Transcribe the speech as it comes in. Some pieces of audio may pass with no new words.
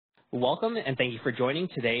Welcome and thank you for joining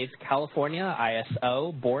today's California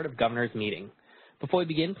ISO Board of Governors meeting. Before we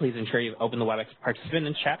begin, please ensure you've opened the WebEx participant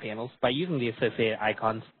and chat panels by using the associated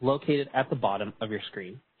icons located at the bottom of your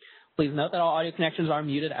screen. Please note that all audio connections are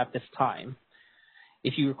muted at this time.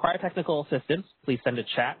 If you require technical assistance, please send a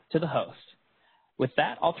chat to the host. With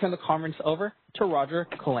that, I'll turn the conference over to Roger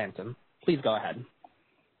Colanton. Please go ahead.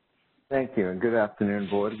 Thank you, and good afternoon,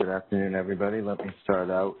 Board. Good afternoon, everybody. Let me start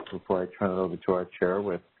out before I turn it over to our chair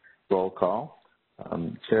with roll call.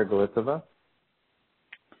 Chair Galitova.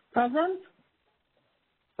 Present.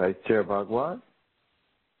 Vice Chair Bhagwat.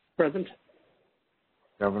 Present.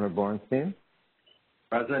 Governor Bornstein.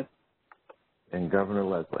 Present. And Governor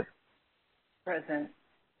Leslie. Present.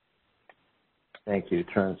 Thank you.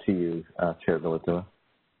 Turn to you, Chair Galitova.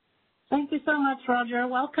 Thank you so much, Roger.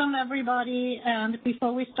 Welcome, everybody. And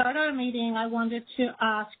before we start our meeting, I wanted to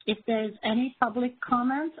ask if there's any public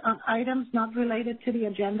comments on items not related to the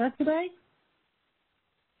agenda today.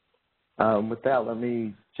 With that, let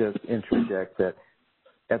me just interject that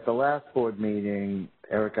at the last board meeting,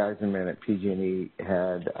 Eric Eisenman at PG&E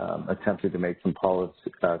had attempted to make some policy,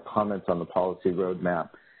 comments on the policy roadmap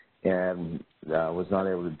and was not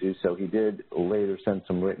able to do so. He did later send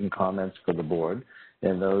some written comments for the board,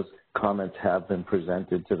 and those comments have been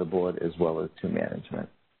presented to the board as well as to management.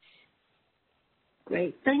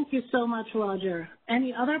 Great. Thank you so much, Roger.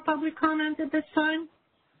 Any other public comment at this time?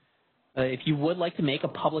 If you would like to make a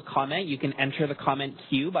public comment, you can enter the comment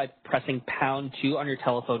queue by pressing #2 on your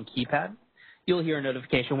telephone keypad. You'll hear a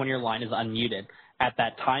notification when your line is unmuted. At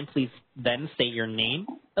that time, please then state your name,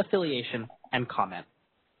 affiliation, and comment.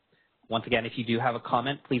 Once again, if you do have a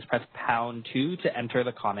comment, please press #2 to enter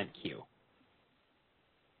the comment queue.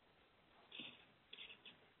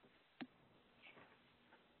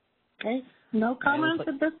 Okay. No comments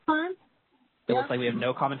at this time? It looks like we have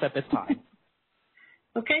no comments at this time.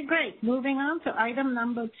 Okay, great. Moving on to item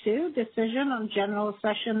number 2, decision on general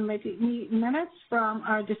session minutes from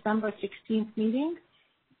our December 16th meeting.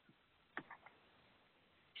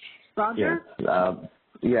 Roger?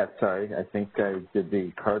 Yes, sorry. I think I did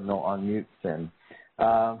the cardinal on mute sin.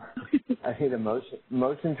 I need a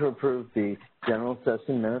motion to approve the general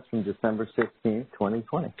session minutes from December 16th,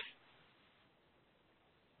 2020.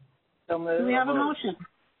 Do we have a motion?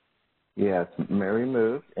 Yes, Mary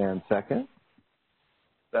moved. And second?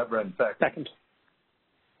 Severin, second.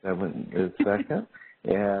 Severin is second.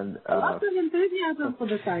 And lots of enthusiasm for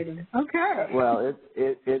this item. Okay. Well,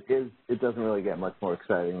 it doesn't really get much more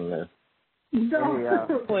exciting than this.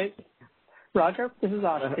 No. Wait, Roger, this is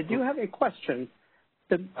Ash. Did you have a question?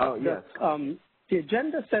 Yes. The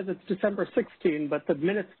agenda says it's December 16, but the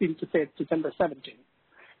minutes seem to say it's December 17.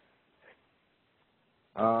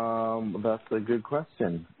 That's a good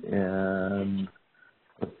question. And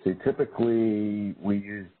let's see, typically we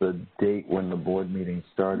use the date when the board meeting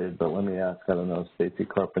started, but let me ask, I don't know, Stacey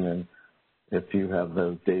Carpenter, if you have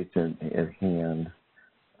those dates at hand.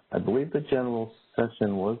 I believe the general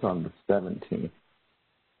session was on the 17th.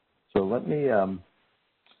 So let me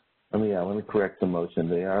correct the motion.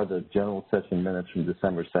 They are the general session minutes from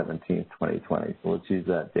December 17th, 2020. So let's use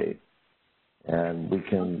that date, and we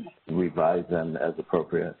can revise them as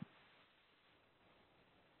appropriate.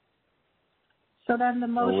 So then the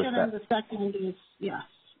motion and the second is yes.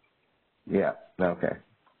 Yeah, okay.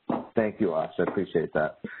 Thank you, Ash. I appreciate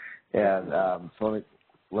that. And so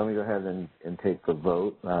let me go ahead and take the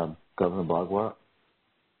vote. Governor Bhagwat?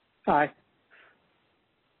 Aye.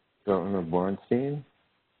 Governor Bornstein?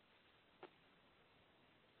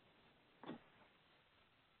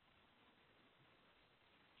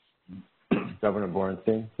 Governor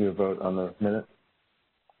Bornstein, you vote on the minute?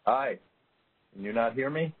 Aye. Can you not hear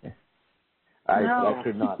me? I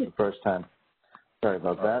could not the first time. Sorry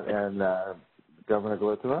about that. And Governor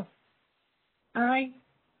Galitova? Aye.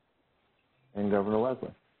 And Governor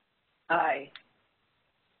Leslie? Aye.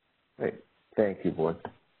 Great. Thank you, Board.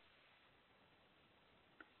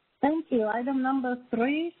 Thank you. Item number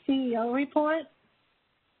 3, CEO report.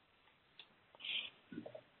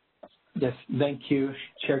 Yes, thank you,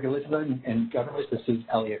 Chair Galitova and Governors. This is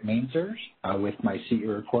Elliot Mainzer with my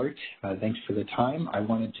CEO report. Thanks for the time. I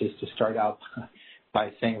wanted just to start out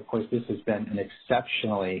by saying, of course, this has been an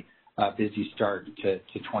exceptionally busy start to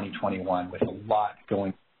 2021 with a lot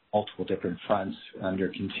going on multiple different fronts under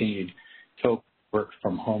continued work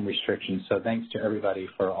from home restrictions. So thanks to everybody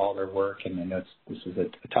for all their work. And I know this is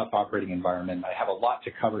a tough operating environment. I have a lot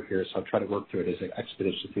to cover here, so I'll try to work through it as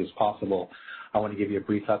expeditiously as possible. I want to give you a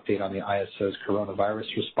brief update on the ISO's coronavirus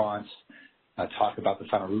response, talk about the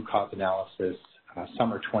final root cause analysis,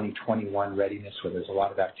 summer 2021 readiness, where there's a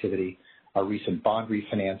lot of activity, our recent bond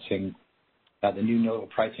refinancing, the new nodal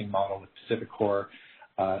pricing model with PacifiCorp,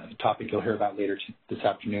 a topic you'll hear about later this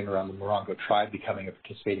afternoon around the Morongo Tribe becoming a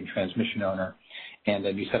participating transmission owner, and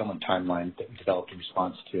a new settlement timeline that we developed in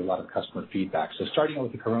response to a lot of customer feedback. So starting out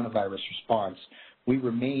with the coronavirus response, we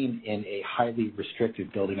remain in a highly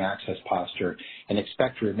restricted building access posture and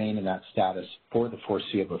expect to remain in that status for the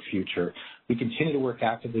foreseeable future. We continue to work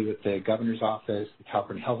actively with the Governor's Office, the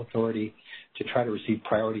California Health Authority, to try to receive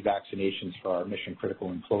priority vaccinations for our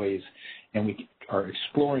mission-critical employees, and we are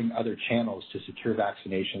exploring other channels to secure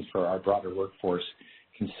vaccinations for our broader workforce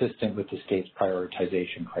consistent with the state's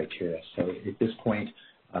prioritization criteria. So at this point,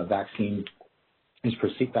 vaccination is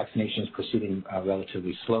proceeding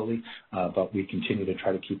relatively slowly, but we continue to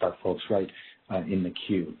try to keep our folks right in the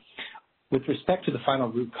queue. With respect to the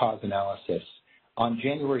final root cause analysis, on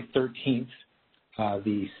January 13th,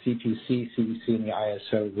 the CPC, CDC, and the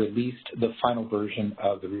ISO released the final version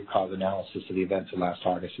of the root cause analysis of the events of last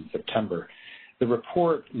August and September. The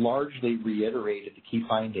report largely reiterated the key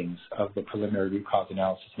findings of the preliminary root cause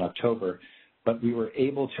analysis in October, but we were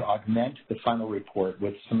able to augment the final report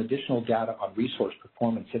with some additional data on resource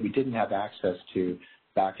performance that we didn't have access to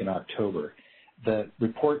back in October. The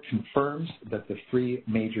report confirms that the three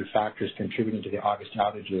major factors contributing to the August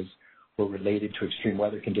outages were related to extreme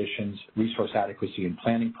weather conditions, resource adequacy and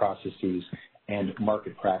planning processes, and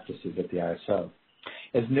market practices at the ISO.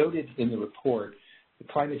 As noted in the report,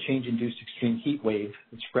 the climate change-induced extreme heat wave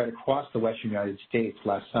that spread across the western United States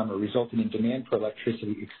last summer resulted in demand for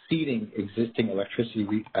electricity exceeding existing electricity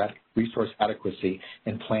resource adequacy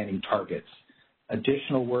and planning targets.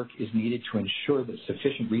 Additional work is needed to ensure that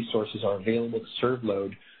sufficient resources are available to serve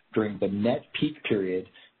load during the net peak period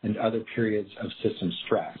and other periods of system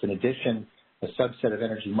stress. In addition, a subset of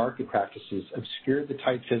energy market practices obscured the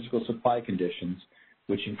tight physical supply conditions,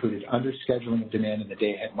 which included underscheduling of demand in the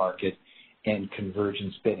day-ahead market and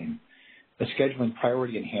convergence bidding. A scheduling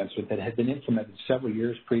priority enhancement that had been implemented several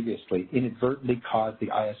years previously inadvertently caused the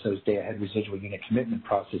ISO's day-ahead residual unit commitment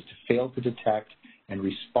process to fail to detect and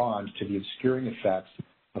respond to the obscuring effects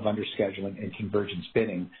of underscheduling and convergence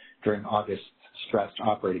bidding during August's stressed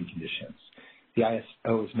operating conditions. The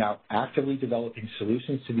ISO is now actively developing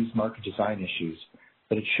solutions to these market design issues,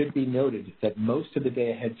 but it should be noted that most of the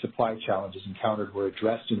day-ahead supply challenges encountered were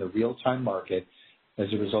addressed in the real-time market as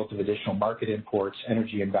a result of additional market imports,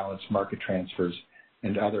 energy imbalance market transfers,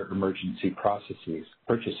 and other emergency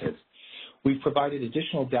purchases. We've provided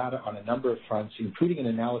additional data on a number of fronts, including an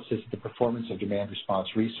analysis of the performance of demand response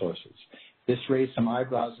resources. This raised some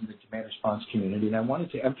eyebrows in the demand response community, and I wanted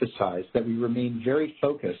to emphasize that we remain very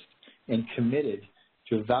focused and committed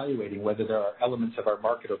to evaluating whether there are elements of our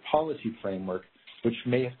market or policy framework which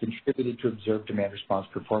may have contributed to observed demand response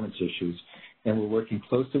performance issues, and we're working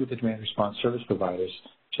closely with the demand response service providers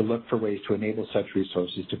to look for ways to enable such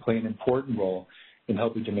resources to play an important role in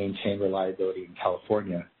helping to maintain reliability in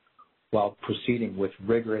California while proceeding with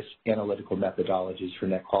rigorous analytical methodologies for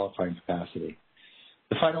net qualifying capacity.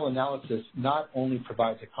 The final analysis not only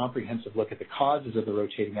provides a comprehensive look at the causes of the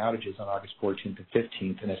rotating outages on August 14th and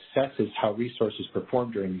 15th and assesses how resources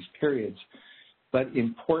perform during these periods, but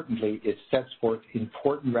importantly, it sets forth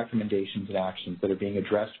important recommendations and actions that are being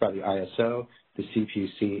addressed by the ISO, the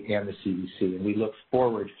CPUC, and the CDC. And we look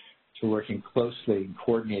forward to working closely and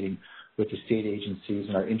coordinating with the state agencies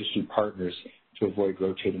and our industry partners to avoid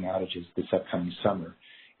rotating outages this upcoming summer.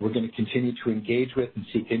 We're going to continue to engage with and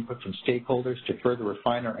seek input from stakeholders to further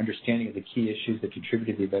refine our understanding of the key issues that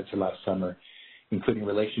contributed to the events of last summer, including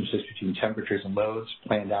relationships between temperatures and loads,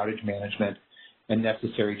 planned outage management, and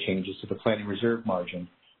necessary changes to the planning reserve margin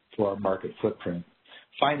for our market footprint.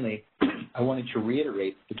 Finally, I wanted to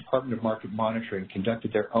reiterate the Department of Market Monitoring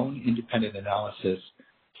conducted their own independent analysis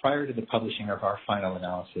prior to the publishing of our final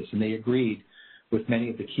analysis, and they agreed with many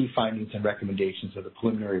of the key findings and recommendations of the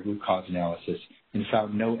preliminary root cause analysis and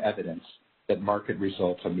found no evidence that market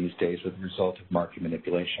results on these days were the result of market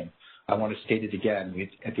manipulation. I want to state it again,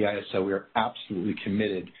 at the ISO, we are absolutely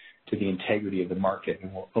committed to the integrity of the market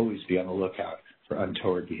and will always be on the lookout for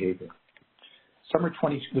untoward behavior. With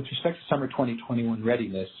respect to summer 2021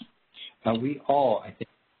 readiness, we all, I think,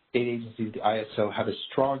 state agencies, the ISO, have a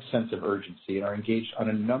strong sense of urgency and are engaged on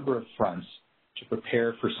a number of fronts to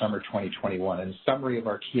prepare for summer 2021. And a summary of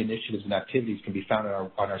our key initiatives and activities can be found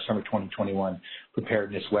on our summer 2021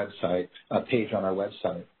 preparedness website page on our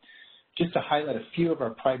website. Just to highlight a few of our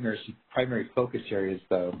primary focus areas,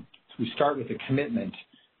 though, we start with a commitment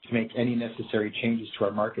to make any necessary changes to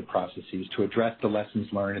our market processes to address the lessons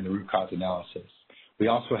learned in the root cause analysis. We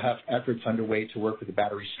also have efforts underway to work with the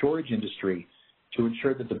battery storage industry to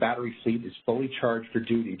ensure that the battery fleet is fully charged for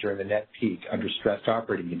duty during the net peak under stressed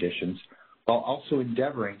operating conditions, while also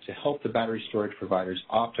endeavoring to help the battery storage providers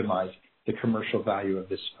optimize the commercial value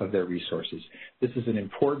of their resources. This is an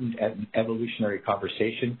important and evolutionary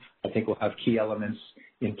conversation. I think we'll have key elements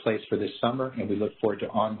in place for this summer, and we look forward to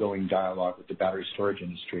ongoing dialogue with the battery storage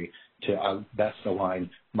industry to best align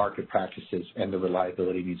market practices and the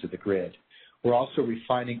reliability needs of the grid. We're also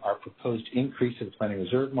refining our proposed increase in the planning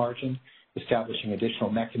reserve margin, establishing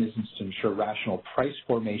additional mechanisms to ensure rational price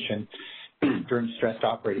formation during stressed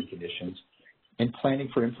operating conditions, and planning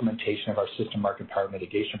for implementation of our system market power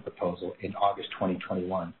mitigation proposal in August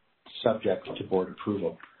 2021, subject to board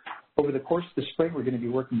approval. Over the course of the spring, we're going to be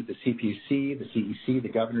working with the CPUC, the CEC, the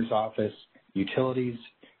Governor's Office, utilities,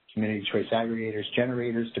 community choice aggregators,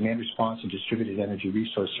 generators, demand response and distributed energy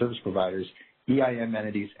resource service providers, EIM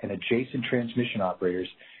entities, and adjacent transmission operators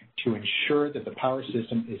to ensure that the power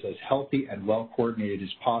system is as healthy and well coordinated as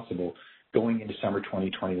possible going into summer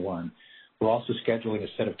 2021. We're also scheduling a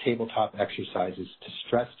set of tabletop exercises to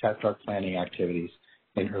stress test our planning activities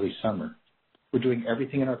in early summer. We're doing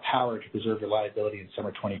everything in our power to preserve reliability in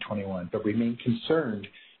summer 2021, but remain concerned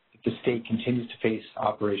that the state continues to face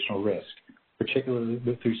operational risk, particularly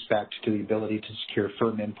with respect to the ability to secure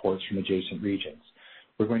firm imports from adjacent regions.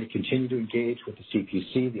 We're going to continue to engage with the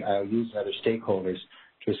CPUC, the IOUs, and other stakeholders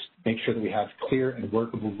to make sure that we have clear and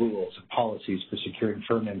workable rules and policies for securing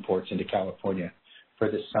firm imports into California for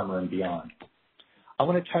this summer and beyond. I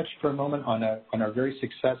want to touch for a moment on our very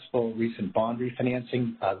successful recent bond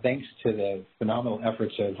refinancing. Thanks to the phenomenal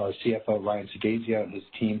efforts of our CFO, Ryan Segazio, and his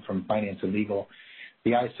team from Finance and Legal,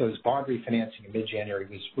 the ISO's bond refinancing in mid-January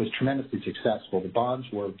was tremendously successful. The bonds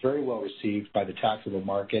were very well received by the taxable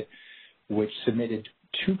market, which submitted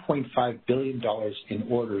 $2.5 billion in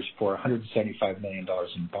orders for $175 million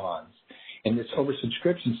in bonds. And this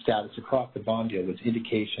oversubscription status across the bond deal was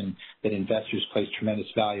indication that investors placed tremendous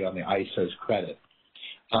value on the ISO's credit.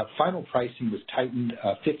 Final pricing was tightened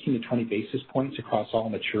 15 to 20 basis points across all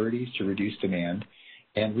maturities to reduce demand,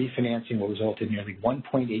 and refinancing will result in nearly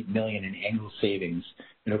 $1.8 million in annual savings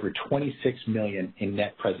and over $26 million in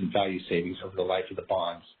net present value savings over the life of the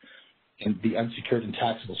bonds. And the unsecured and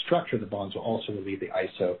taxable structure of the bonds will also relieve the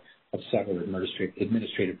ISO of several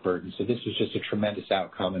administrative burdens. So this was just a tremendous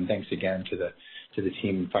outcome, and thanks again to the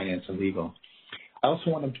team in Finance and Legal. I also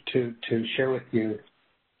wanted to share with you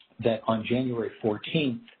that on January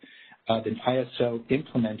 14th, the ISO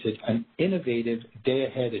implemented an innovative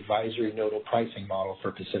day-ahead advisory nodal pricing model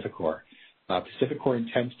for PacifiCorp. PacifiCorp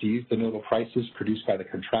intends to use the nodal prices produced by the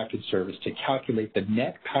contracted service to calculate the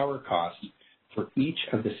net power cost for each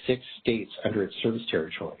of the 6 states under its service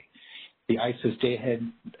territory. The ISO's day-ahead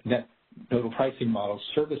net nodal pricing model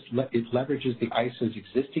leverages the ISO's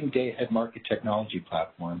existing day-ahead market technology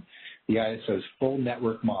platform, the ISO's full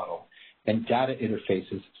network model, and data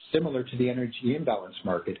interfaces similar to the energy imbalance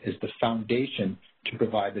market as the foundation to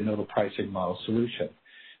provide the nodal pricing model solution.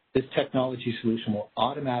 This technology solution will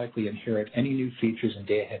automatically inherit any new features and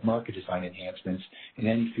day-ahead market design enhancements in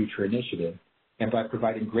any future initiative, and by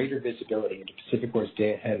providing greater visibility into PacifiCorp's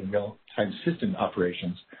day-ahead and real-time system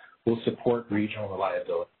operations, will support regional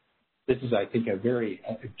reliability. This is, I think,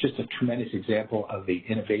 just a tremendous example of the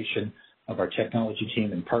innovation of our technology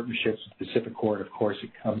team and partnerships with PacifiCorp. Of course,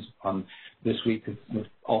 it comes on this week. We're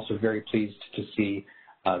also very pleased to see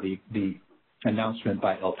the announcement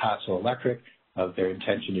by El Paso Electric of their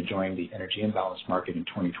intention to join the energy imbalance market in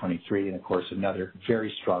 2023, and of course another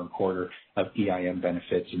very strong quarter of EIM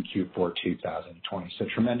benefits in Q4 2020. So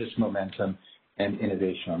tremendous momentum and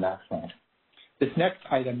innovation on that front. This next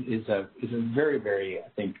item is a very, very, I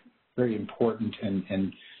think, very important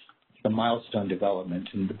and a milestone development,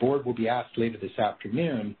 and the board will be asked later this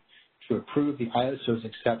afternoon to approve the ISO's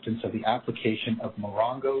acceptance of the application of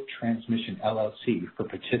Morongo Transmission LLC for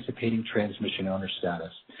participating transmission owner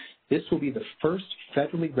status. This will be the first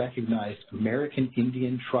federally recognized American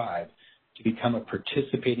Indian tribe to become a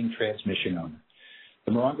participating transmission owner.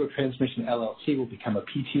 The Morongo Transmission LLC will become a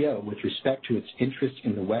PTO with respect to its interest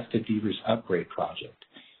in the West of Devers Upgrade project.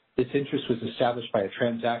 This interest was established by a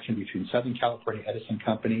transaction between Southern California Edison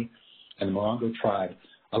Company and the Morongo tribe,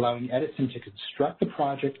 allowing Edison to construct the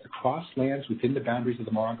project across lands within the boundaries of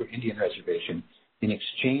the Morongo Indian Reservation in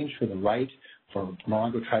exchange for the right for the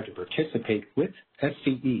Morongo tribe to participate with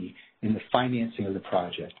SCE in the financing of the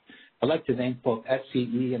project. I'd like to thank both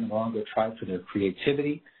SCE and the Morongo tribe for their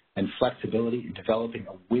creativity and flexibility in developing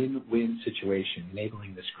a win-win situation,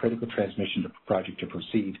 enabling this critical transmission project to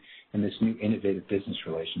proceed in this new innovative business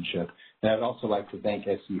relationship. And I'd also like to thank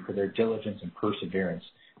SCE for their diligence and perseverance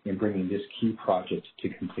in bringing this key project to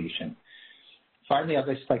completion. Finally, I'd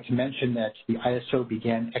just like to mention that the ISO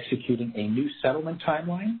began executing a new settlement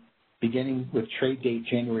timeline beginning with trade date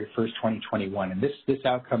January 1st, 2021. And this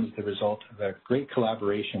outcome is the result of a great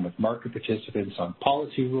collaboration with market participants on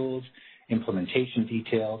policy rules, implementation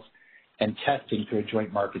details, and testing through a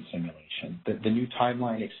joint market simulation. The new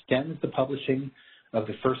timeline extends the publishing of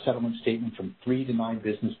the first settlement statement from 3 to 9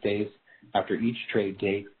 business days after each trade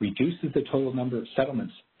date, reduces the total number of settlement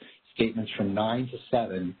statements from 9 to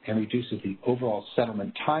 7, and reduces the overall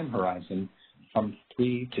settlement time horizon from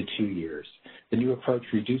 3 to 2 years. The new approach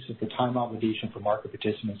reduces the time obligation for market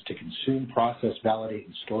participants to consume, process, validate,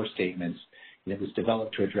 and store statements. And it was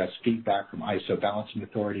developed to address feedback from ISO Balancing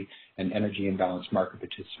Authority and Energy Imbalance market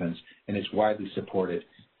participants, and is widely supported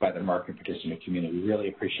by the market participant community. We really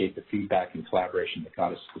appreciate the feedback and collaboration that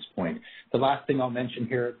got us to this point. The last thing I'll mention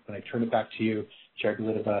here, when I turn it back to you, Chair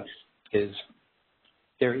Galidova, is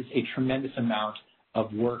there is a tremendous amount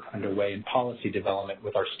of work underway in policy development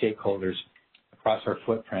with our stakeholders across our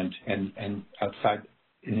footprint and outside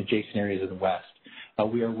in adjacent areas of the West.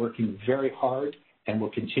 We are working very hard and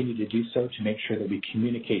will continue to do so to make sure that we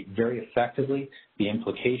communicate very effectively the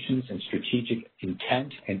implications and strategic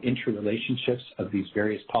intent and interrelationships of these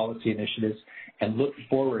various policy initiatives, and look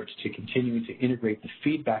forward to continuing to integrate the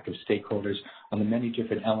feedback of stakeholders on the many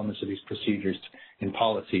different elements of these procedures and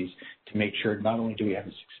policies to make sure not only do we have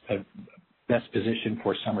a best position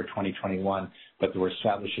for summer 2021, but that we're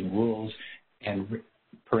establishing rules and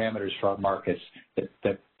parameters for our markets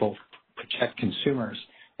that both protect consumers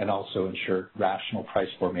and also ensure rational price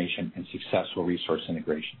formation and successful resource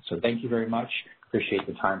integration. So thank you very much. Appreciate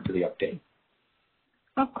the time for the update.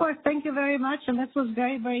 Of course, thank you very much, and this was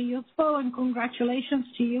very, very useful, and congratulations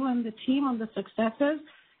to you and the team on the successes.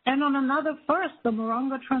 And on another first, the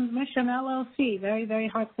Morongo Transmission LLC, very, very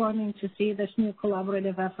heartwarming to see this new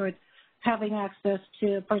collaborative effort having access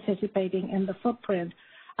to participating in the footprint.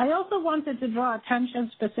 I also wanted to draw attention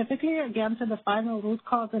specifically, again, to the final root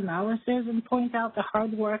cause analysis and point out the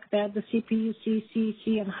hard work that the CPUC,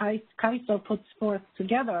 CEC, and CAISO puts forth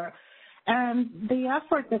together. And the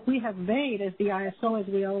effort that we have made as the ISO, as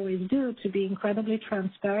we always do, to be incredibly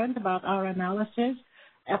transparent about our analysis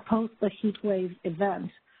post the heat wave event.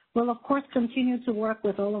 We'll, of course, continue to work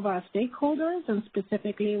with all of our stakeholders and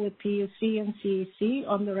specifically with PUC and CEC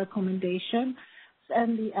on the recommendation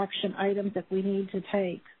and the action items that we need to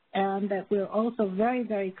take. And that we're also very,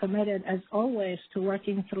 very committed, as always, to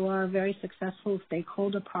working through our very successful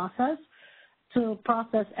stakeholder process to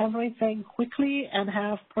process everything quickly and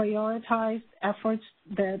have prioritized efforts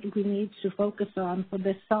that we need to focus on for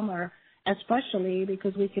this summer, especially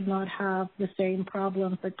because we could not have the same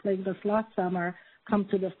problems that plagued us last summer come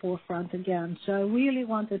to the forefront again. So I really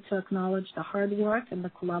wanted to acknowledge the hard work and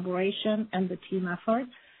the collaboration and the team effort,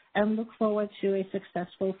 and look forward to a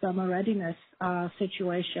successful summer readiness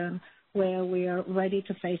situation where we are ready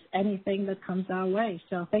to face anything that comes our way.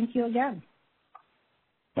 So thank you again.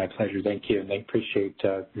 My pleasure. Thank you. And I appreciate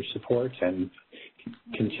your support and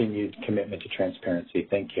continued commitment to transparency.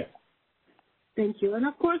 Thank you. Thank you. And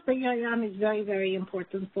of course, the EIM is very, very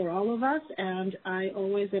important for all of us, and I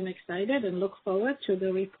always am excited and look forward to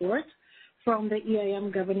the report from the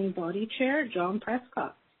EIM Governing Body Chair, John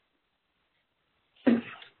Prescott.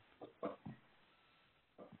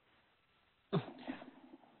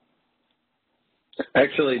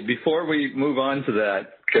 Actually, before we move on to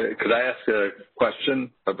that, could I ask a question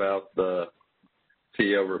about the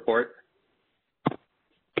CEO report?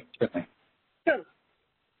 Sure.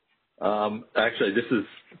 Actually, this is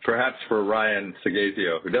perhaps for Ryan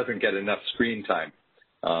Sagazio, who doesn't get enough screen time,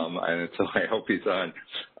 and so I hope he's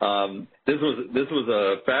on. This was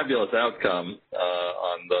a fabulous outcome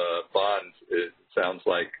on the bonds. It sounds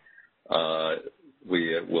like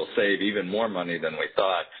we will save even more money than we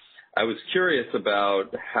thought. I was curious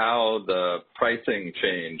about how the pricing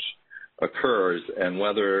change occurs and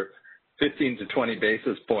whether 15 to 20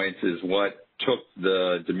 basis points is what took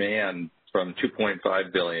the demand from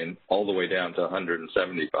 2.5 billion all the way down to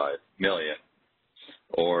 175 million,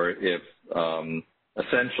 or if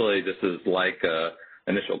essentially this is like a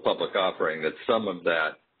initial public offering, that some of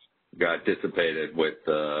that got dissipated with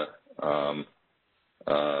the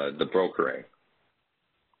brokering.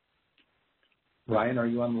 Ryan, are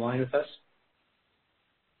you on the line with us?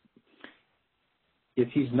 If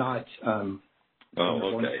he's not... oh,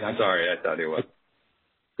 okay. Sorry, I thought he was.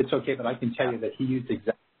 It's okay, but I can tell you that he used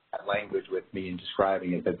exactly that language with me in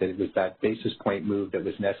describing it, that it was that basis point move that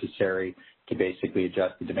was necessary to basically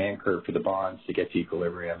adjust the demand curve for the bonds to get to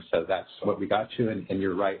equilibrium. So that's what we got to, and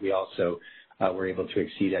you're right, we also were able to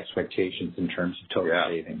exceed expectations in terms of total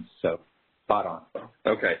savings. So spot on.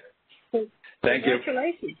 Okay. Thank you.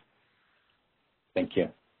 Congratulations. Thank you.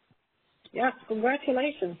 Yes,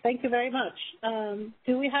 congratulations. Thank you very much.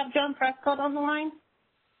 Do we have John Prescott on the line?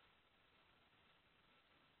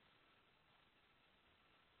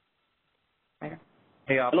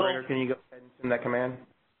 Hey, operator, Hello? can you go ahead and send that command?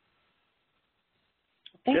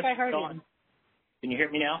 I think This I is heard John. you. Can you hear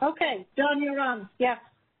me now? Okay, John, you're on. Yes.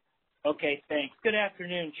 Okay, thanks. Good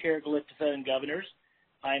afternoon, Chair Galitza and Governors.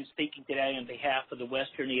 I am speaking today on behalf of the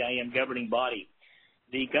Western EIM governing body.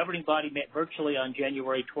 The governing body met virtually on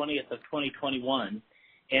January 20th of 2021,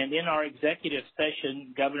 and in our executive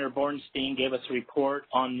session, Governor Bornstein gave us a report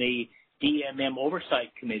on the DMM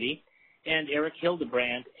Oversight Committee, and Eric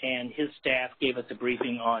Hildebrand and his staff gave us a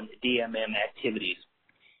briefing on DMM activities.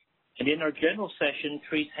 And in our general session,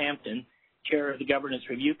 Therese Hampton, Chair of the Governance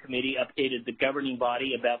Review Committee, updated the governing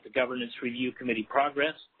body about the Governance Review Committee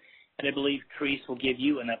progress, and I believe Therese will give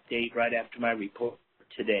you an update right after my report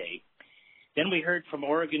today. Then we heard from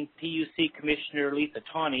Oregon PUC Commissioner Letha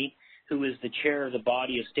Tawney, who is the chair of the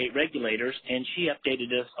body of state regulators, and she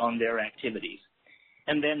updated us on their activities.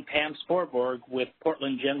 And then Pam Sporborg with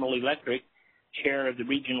Portland General Electric, chair of the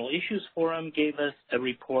Regional Issues Forum, gave us a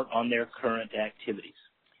report on their current activities.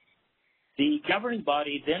 The governing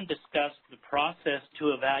body then discussed the process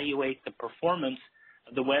to evaluate the performance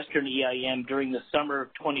of the Western EIM during the summer of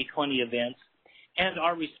 2020 events and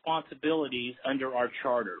our responsibilities under our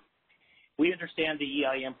charter. We understand the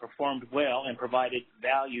EIM performed well and provided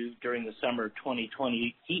value during the summer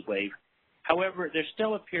 2020 heat wave. However, there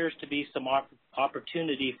still appears to be some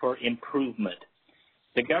opportunity for improvement.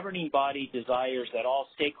 The governing body desires that all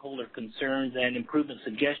stakeholder concerns and improvement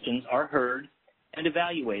suggestions are heard and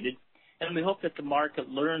evaluated, and we hope that the market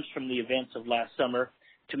learns from the events of last summer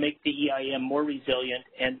to make the EIM more resilient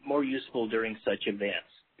and more useful during such events.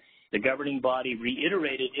 The governing body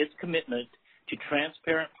reiterated its commitment to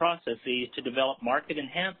transparent processes to develop market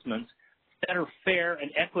enhancements that are fair and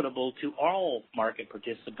equitable to all market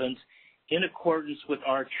participants in accordance with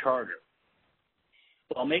our charter,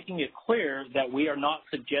 while making it clear that we are not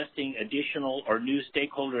suggesting additional or new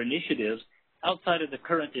stakeholder initiatives outside of the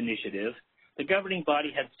current initiative. The governing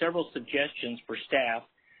body had several suggestions for staff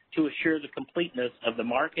to assure the completeness of the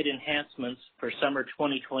market enhancements for summer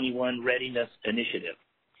 2021 readiness initiative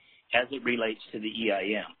as it relates to the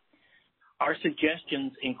EIM. Our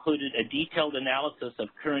suggestions included a detailed analysis of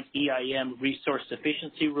current EIM resource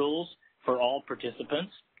sufficiency rules for all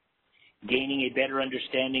participants, gaining a better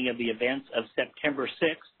understanding of the events of September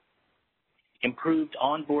 6th, improved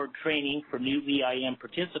onboard training for new EIM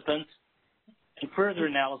participants, and further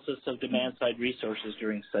analysis of demand-side resources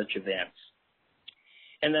during such events.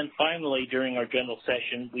 And then finally, during our general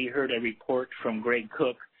session, we heard a report from Greg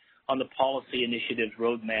Cook on the policy initiatives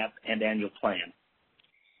roadmap and annual plan.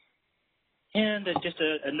 And just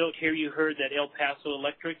a note here, you heard that El Paso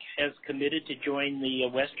Electric has committed to join the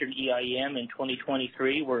Western EIM in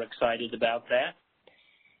 2023. We're excited about that.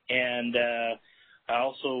 And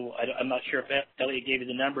I'm not sure if Elliot gave you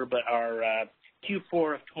the number, but our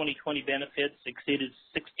Q4 of 2020 benefits exceeded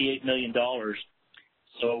 $68 million.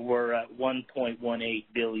 So we're at $1.18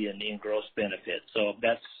 billion in gross benefits. So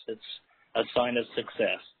it's a sign of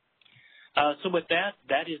success. So with that,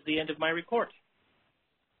 that is the end of my report.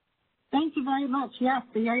 Thank you very much. Yes,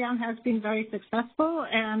 the EIM has been very successful,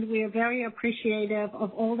 and we are very appreciative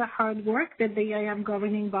of all the hard work that the EIM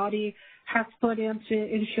governing body has put into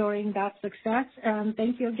ensuring that success. And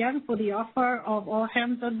thank you again for the offer of all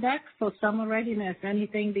hands on deck for summer readiness.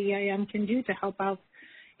 Anything the EIM can do to help out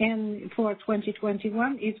for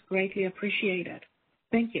 2021 is greatly appreciated.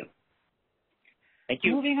 Thank you. Thank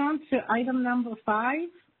you. Moving on to item number 5.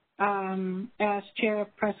 As Chair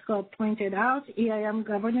Prescott pointed out, EIM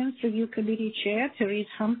Governance Review Committee Chair Therese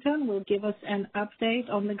Hampton will give us an update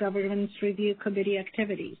on the Governance Review Committee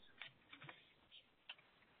activities.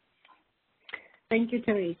 Thank you,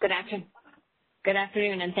 Therese. Good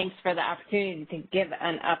afternoon, and thanks for the opportunity to give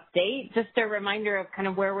an update. Just a reminder of kind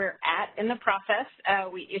of where we're at in the process.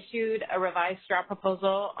 We issued a revised draft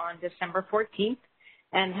proposal on December 14th.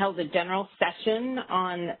 And held a general session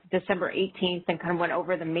on December 18th and kind of went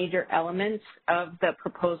over the major elements of the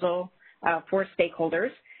proposal for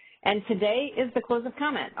stakeholders. And today is the close of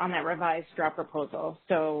comment on that revised draft proposal.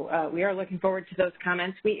 So we are looking forward to those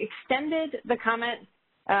comments. We extended the comment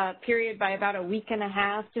period by about a week and a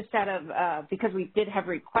half, just out of because we did have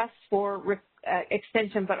requests for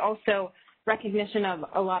extension, but also recognition of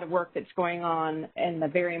a lot of work that's going on in the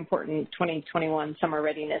very important 2021 Summer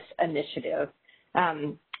Readiness Initiative.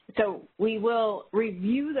 So we will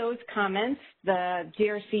review those comments. The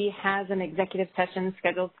GRC has an executive session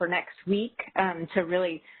scheduled for next week to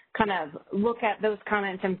really kind of look at those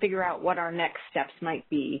comments and figure out what our next steps might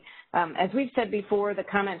be. As we've said before, the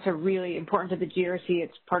comments are really important to the GRC.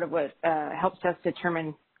 It's part of what helps us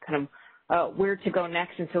determine kind of where to go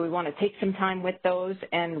next, and so we want to take some time with those,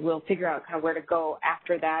 and we'll figure out kind of where to go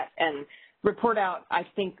after that and report out, I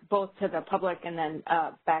think, both to the public and then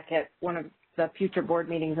back at one of the future board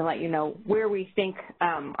meetings and let you know where we think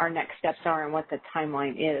our next steps are and what the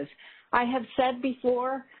timeline is. I have said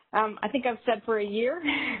before, I think I've said for a year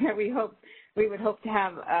that we would hope to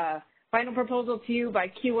have a final proposal to you by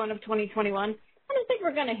Q1 of 2021. I don't think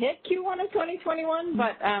we're going to hit Q1 of 2021,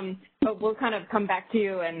 but we'll kind of come back to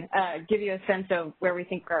you and give you a sense of where we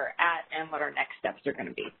think we're at and what our next steps are going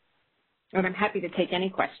to be. And I'm happy to take any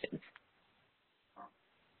questions.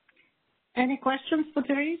 Any questions for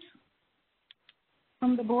Therese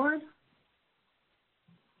from the board?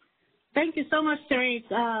 Thank you so much, Therese.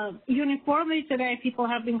 Uniformly today, people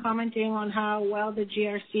have been commenting on how well the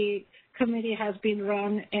GRC committee has been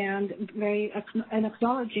run and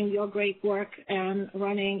acknowledging your great work and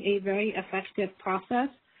running a very effective process.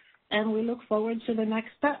 And we look forward to the next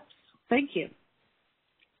steps. Thank you.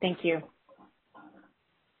 Thank you.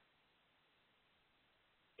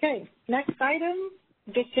 Okay, next item,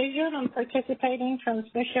 decision on participating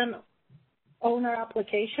transmission owner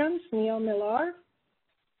applications. Neil Millar.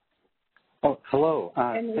 Oh, hello.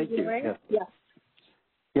 And thank you. Yes.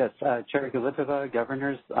 Yes, Chair Galitova,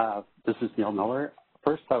 governors, this is Neil Miller.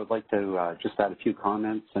 First, I would like to just add a few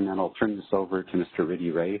comments, and then I'll turn this over to Mr. Riddy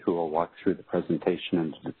Ray, who will walk through the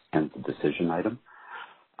presentation and the decision item.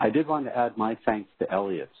 I did want to add my thanks to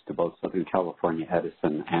Elliott's, to both Southern California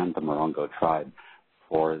Edison and the Morongo tribe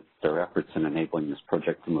for their efforts in enabling this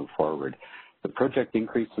project to move forward. The project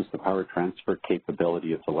increases the power transfer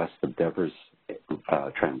capability of the west of Devers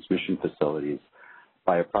transmission facilities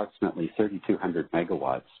by approximately 3,200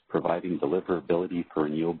 megawatts, providing deliverability for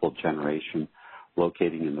renewable generation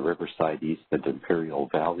locating in the Riverside East and Imperial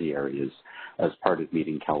Valley areas as part of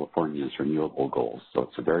meeting California's renewable goals. So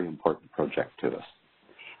it's a very important project to us.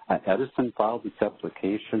 Edison filed its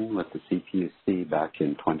application with the CPUC back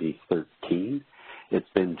in 2013. It's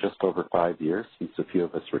been just over 5 years since a few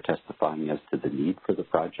of us were testifying as to the need for the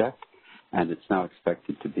project, and it's now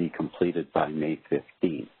expected to be completed by May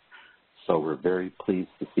 15th. So we're very pleased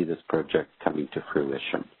to see this project coming to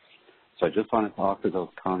fruition. So I just wanted to offer those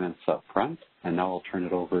comments up front, and now I'll turn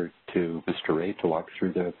it over to Mr. Ray to walk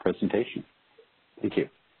through the presentation. Thank you.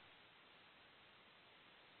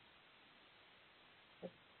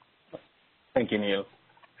 Thank you, Neil.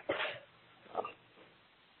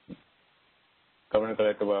 Governor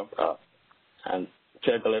Galitova and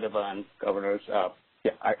Chair Galitova and governors,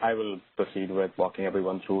 I will proceed with walking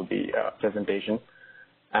everyone through the presentation.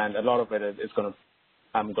 And a lot of it is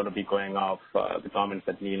I'm going to be going off the comments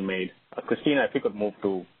that Neil made. Christina, if you could move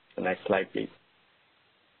to the next slide, please.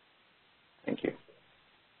 Thank you.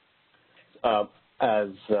 As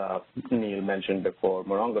Neil mentioned before,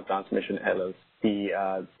 Morongo Transmission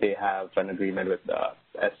LLC, they have an agreement with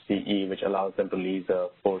SCE, which allows them to lease a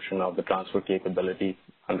portion of the transfer capability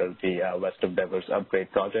under the West of Devers upgrade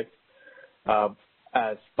project.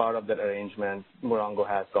 As part of that arrangement, Morongo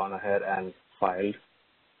has gone ahead and filed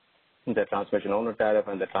the transmission owner tariff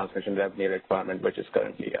and the transmission revenue requirement, which is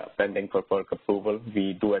currently pending for FERC approval.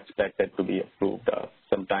 We do expect it to be approved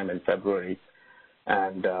sometime in February,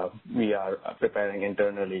 and we are preparing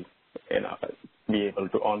internally, be able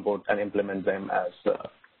to onboard and implement them as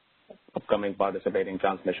upcoming participating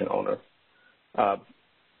transmission owner.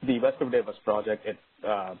 The West of Devers project,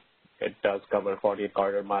 it does cover 48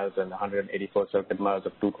 corridor miles and 184 circuit miles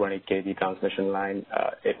of 220 kV transmission line.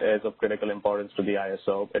 It is of critical importance to the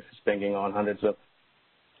ISO. It's bringing on hundreds of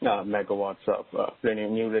megawatts of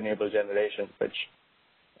new renewable generation, which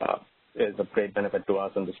is of great benefit to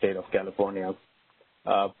us in the state of California.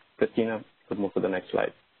 Christina, could move to the next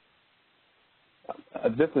slide.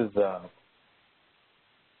 This is a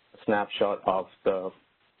snapshot of the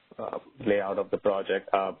layout of the project.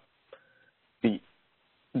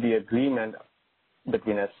 The agreement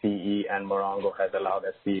between SCE and Morongo has allowed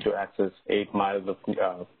SCE to access 8 miles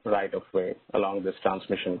of right-of-way along this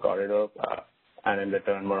transmission corridor, and in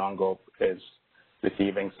return, Morongo is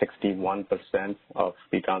receiving 61% of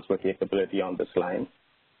the transfer capability on this line.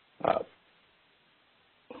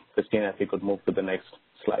 Christina, if you could move to the next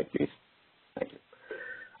slide, please. Thank you.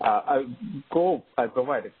 I'll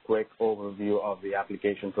provide a quick overview of the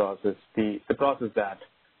application process. The process that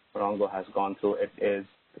Morongo has gone through, it is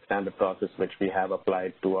the standard process which we have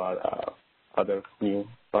applied to our other new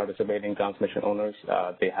participating transmission owners.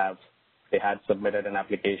 They had submitted an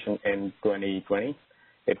application in 2020.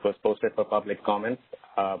 It was posted for public comment,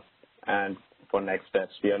 and for next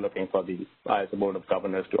steps, we are looking for the ISO Board of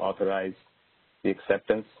Governors to authorize the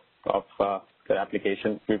acceptance of the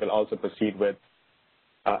application. We will also proceed with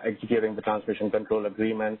executing the transmission control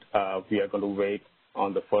agreement. We are going to wait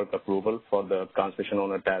on the FERC approval for the transmission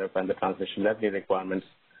owner tariff and the transmission levy requirements.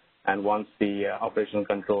 And once the operational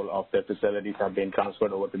control of the facilities have been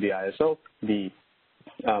transferred over to the ISO, the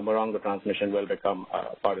Morongo Transmission will become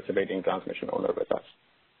a participating transmission owner with us.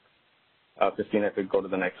 Christina, if we go to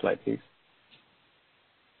the next slide, please.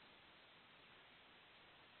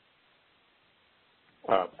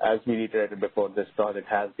 As we reiterated before, this project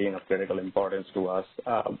has been of critical importance to us.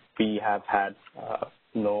 We have had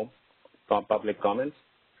no public comments,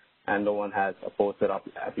 and no one has opposed the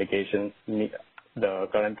application. The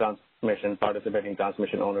current participating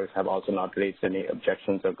transmission owners have also not raised any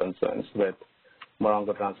objections or concerns with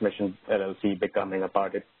Morongo Transmission LLC becoming a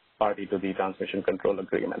party to the transmission control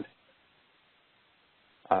agreement.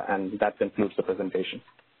 And that concludes the presentation.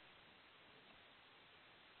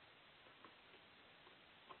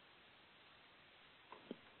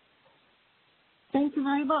 Thank you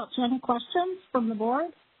very much. Any questions from the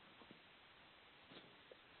board?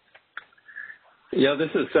 Yeah, this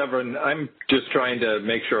is Severin. I'm just trying to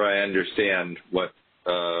make sure I understand what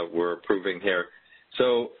we're approving here.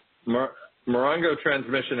 So Morongo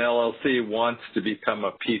Transmission LLC wants to become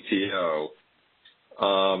a PTO.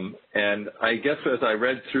 And I guess as I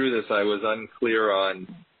read through this, I was unclear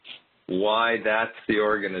on why that's the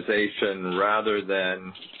organization rather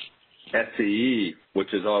than SCE,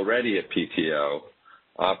 which is already a PTO,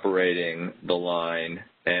 operating the line,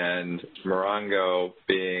 and Morongo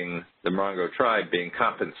being, the Morongo tribe being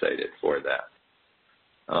compensated for that.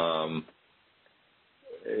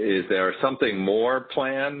 Is there something more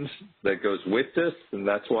planned that goes with this, and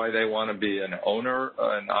that's why they want to be an owner,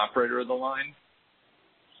 an operator of the line?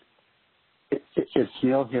 It's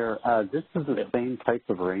Neil here. This is the same type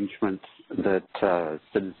of arrangement that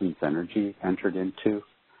Citizens Energy entered into,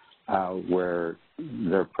 where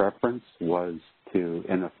their preference was to,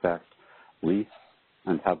 in effect, lease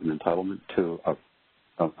and have an entitlement to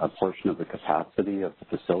a portion of the capacity of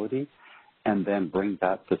the facility, and then bring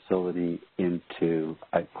that facility into,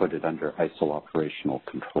 I put it under ISO operational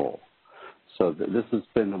control. So this has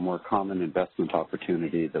been a more common investment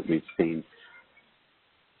opportunity that we've seen,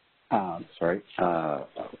 a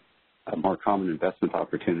more common investment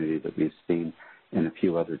opportunity that we've seen in a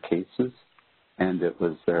few other cases, and it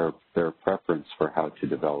was their preference for how to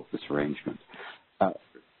develop this arrangement.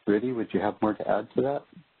 Rudy, would you have more to add to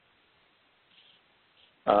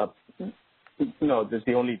that? No, this is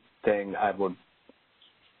the only thing I would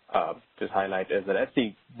just highlight is that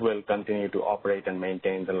SC will continue to operate and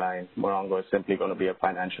maintain the line. Morongo is simply going to be a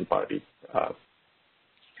financial party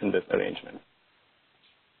in this arrangement.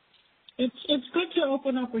 It's good to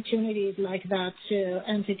open opportunities like that to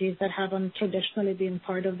entities that haven't traditionally been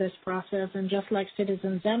part of this process. And just like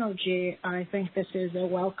Citizens Energy, I think this is a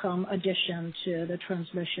welcome addition to the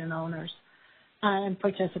transmission owners and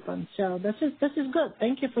participants. So this is good.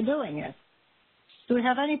 Thank you for doing it. Do we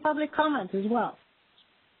have any public comments as well?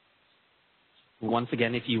 Once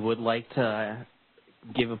again, if you would like to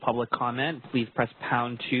give a public comment, please press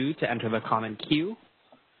 #2 to enter the comment queue.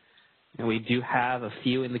 And we do have a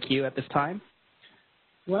few in the queue at this time.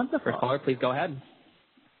 Wonderful. First caller, please go ahead.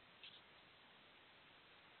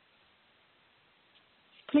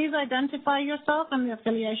 Please identify yourself and the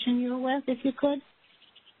affiliation you're with, if you could.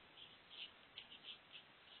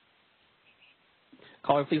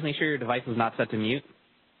 Caller, please make sure your device is not set to mute.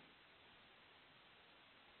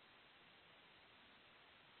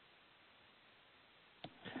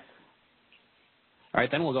 All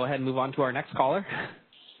right, then we'll go ahead and move on to our next caller.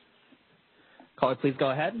 Caller, please go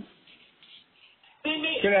ahead.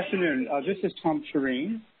 Good afternoon. This is Tom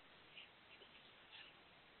Shireen.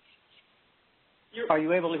 Are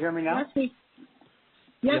you able to hear me now?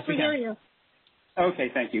 Yes, we hear you. Okay,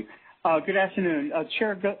 thank you. Good afternoon.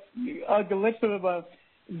 Chair Galitova,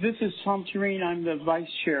 this is Tom Shireen. I'm the Vice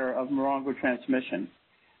Chair of Morongo Transmission.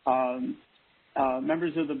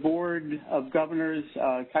 Members of the Board of Governors,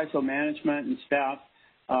 CAISO management and staff,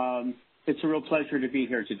 it's a real pleasure to be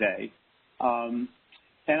here today. And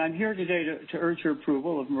I'm here today to urge your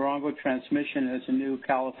approval of Morongo Transmission as a new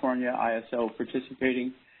California ISO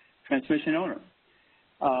participating transmission owner.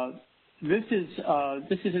 This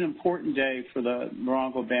is an important day for the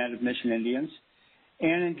Morongo Band of Mission Indians,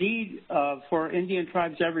 and indeed for Indian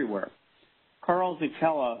tribes everywhere. Carl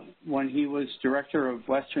Zicella, when he was Director of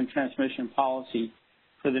Western Transmission Policy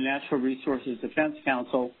for the Natural Resources Defense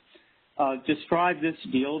Council, described this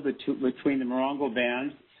deal between the Morongo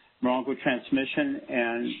Band, Morongo Transmission,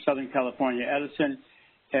 and Southern California Edison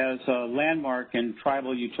as a landmark in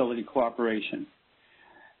tribal utility cooperation.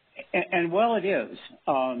 And while it is,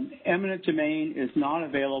 eminent domain is not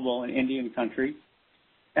available in Indian country,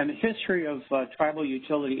 and the history of tribal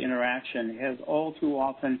utility interaction has all too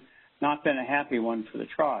often not been a happy one for the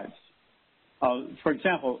tribes. For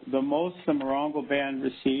example, the most the Morongo Band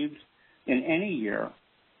received in any year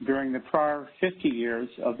during the prior 50 years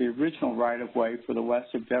of the original right-of-way for the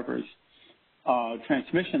west of Devers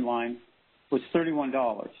transmission line was $31.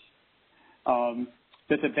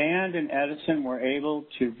 That the band and Edison were able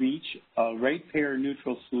to reach a ratepayer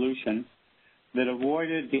neutral solution that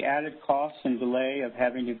avoided the added costs and delay of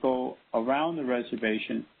having to go around the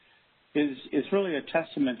reservation is really a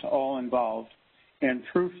testament to all involved and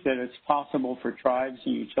proof that it's possible for tribes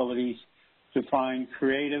and utilities to find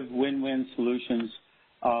creative win-win solutions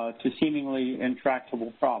to seemingly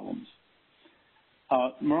intractable problems.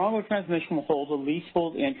 Morongo Transmission will hold a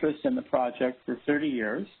leasehold interest in the project for 30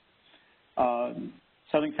 years.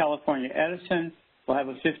 Southern California Edison will have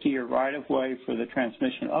a 50-year right-of-way for the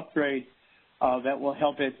transmission upgrade that will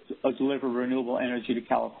help it deliver renewable energy to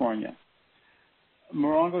California.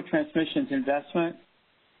 Morongo Transmission's investment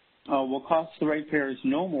will cost the ratepayers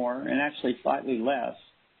no more, and actually slightly less,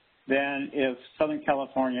 than if Southern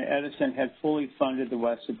California Edison had fully funded the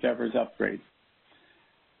west of Devers upgrade.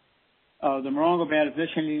 The Morongo Band of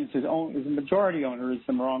Mission Indians is the majority owner is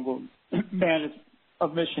the Morongo Band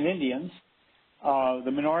of Mission Indians.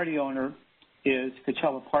 The minority owner is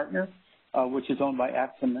Coachella Partner, which is owned by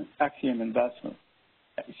Axiom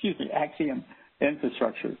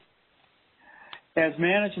Infrastructure. As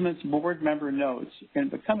management's board member notes, in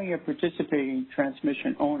becoming a participating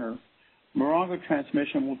transmission owner, Morongo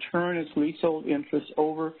Transmission will turn its leasehold interest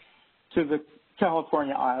over to the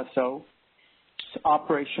California ISO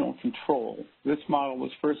operational control. This model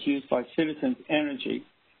was first used by Citizens Energy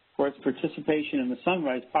for its participation in the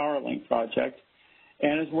Sunrise PowerLink project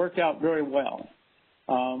and has worked out very well.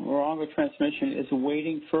 Morongo Transmission is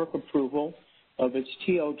awaiting FERC approval of its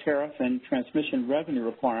TO tariff and transmission revenue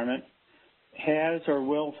requirement, has or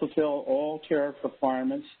will fulfill all tariff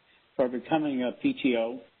requirements for becoming a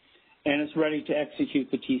PTO, and is ready to execute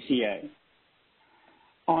the TCA.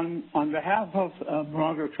 On behalf of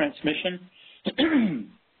Morongo Transmission and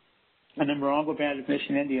the Morongo Band of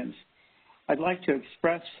Mission Indians, I'd like to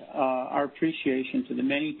express our appreciation to the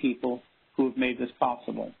many people who have made this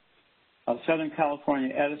possible. Southern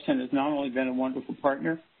California Edison has not only been a wonderful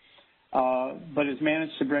partner, but has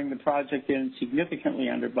managed to bring the project in significantly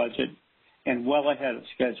under budget and well ahead of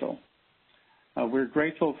schedule. We're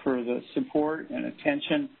grateful for the support and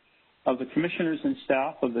attention of the commissioners and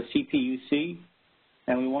staff of the CPUC,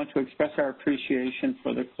 and we want to express our appreciation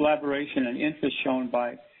for the collaboration and interest shown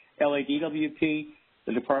by LADWP,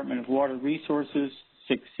 the Department of Water Resources,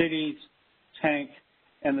 6 cities, Tank,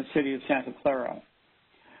 and the City of Santa Clara.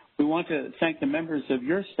 We want to thank the members of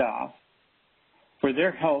your staff for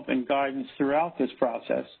their help and guidance throughout this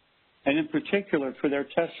process, and in particular for their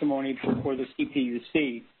testimony before the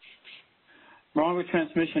CPUC. Morongo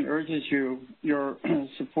Transmission urges your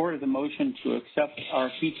support of the motion to accept our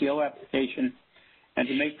PTO application and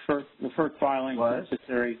to make the FERC filing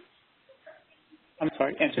necessary. I'm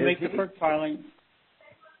sorry, and to make the FERC filing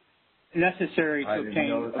necessary to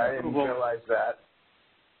obtain approval. I didn't realize that.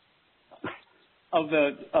 Of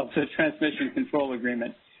the transmission control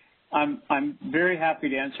agreement. I'm very happy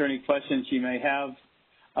to answer any questions you may have.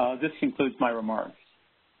 This concludes my remarks.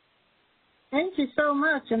 Thank you so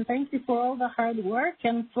much, and thank you for all the hard work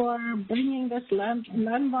and for bringing this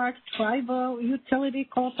landmark tribal utility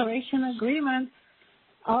cooperation agreement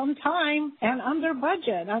on time and under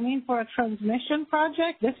budget. I mean, for a transmission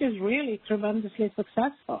project, this is really tremendously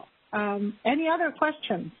successful. Any other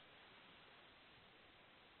questions?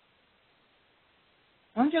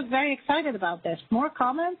 I'm just very excited about this. More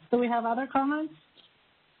comments? Do we have other comments?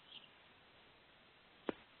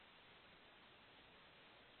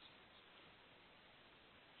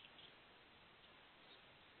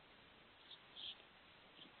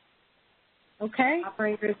 Okay.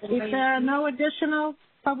 Operators, if there are no additional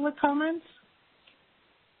public comments?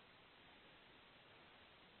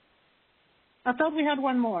 I thought we had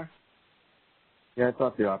one more. Yeah, I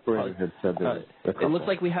thought the operator had said that. It looks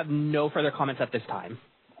like we have no further comments at this time.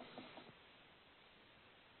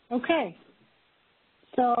 Okay.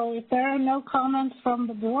 So if there are no comments from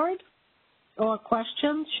the board or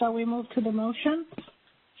questions, shall we move to the motion?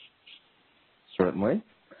 Certainly.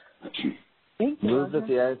 Thank you. Move that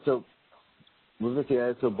the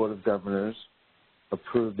ISO Board of Governors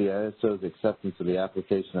approve the ISO's acceptance of the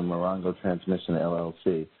application of Morongo Transmission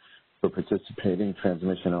LLC for participating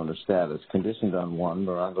transmission owner status, conditioned on 1,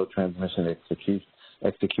 Morongo Transmission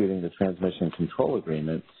executing the transmission control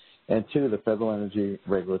agreement, and 2, the Federal Energy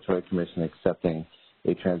Regulatory Commission accepting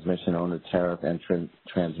a transmission owner tariff and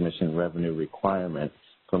transmission revenue requirement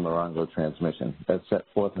for Morongo Transmission. That's set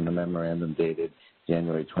forth in the memorandum dated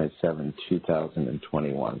January 27,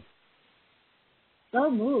 2021. So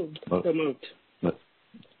moved. So moved.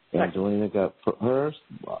 Angelina got first,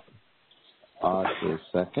 Asha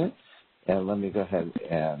second, and let me go ahead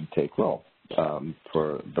and take roll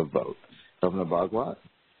for the vote. Governor Bhagwat?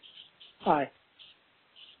 Aye.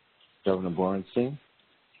 Governor Borenstein?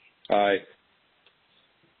 Aye.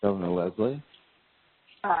 Governor Leslie?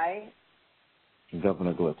 Aye. And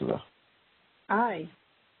Governor Glitterville? Aye.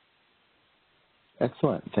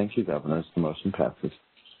 Excellent. Thank you, Governors. The motion passes.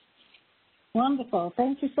 Wonderful.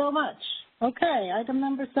 Thank you so much. Okay, item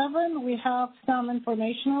number 7, we have some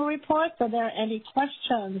informational reports. Are there any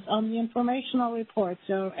questions on the informational reports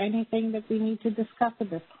or anything that we need to discuss at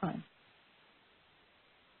this time?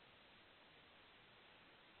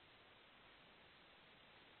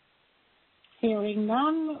 Hearing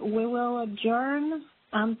none, we will adjourn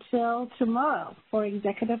until tomorrow for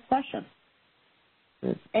executive session.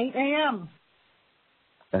 8 a.m.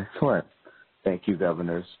 Excellent. Thank you,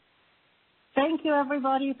 Governors. Thank you,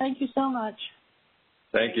 everybody. Thank you so much.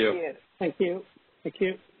 Thank you. Thank you. Thank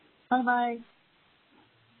you. Bye-bye.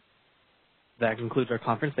 That concludes our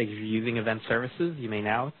conference. Thank you for using Event Services. You may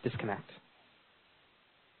now disconnect.